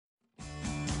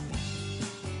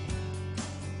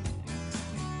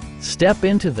Step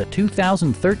into the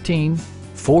 2013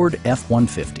 Ford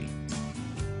F-150.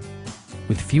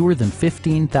 With fewer than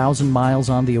 15,000 miles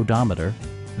on the odometer,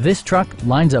 this truck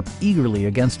lines up eagerly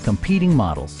against competing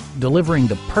models, delivering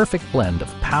the perfect blend of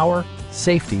power,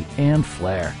 safety, and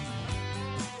flair.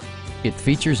 It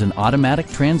features an automatic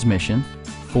transmission,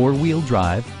 four-wheel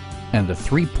drive, and a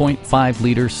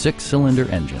 3.5-liter six-cylinder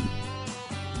engine.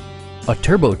 A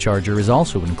turbocharger is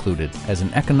also included as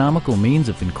an economical means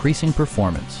of increasing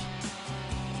performance.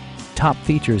 Top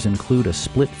features include a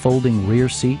split folding rear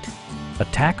seat, a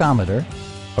tachometer,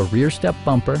 a rear step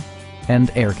bumper,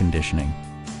 and air conditioning.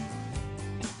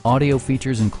 Audio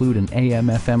features include an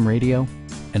AM/FM radio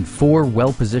and 4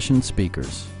 well-positioned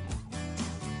speakers.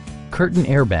 Curtain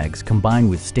airbags combine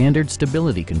with standard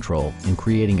stability control in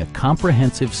creating a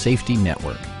comprehensive safety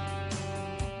network.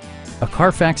 A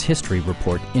Carfax history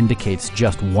report indicates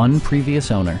just one previous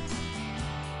owner.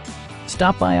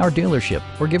 Stop by our dealership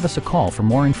or give us a call for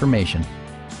more information.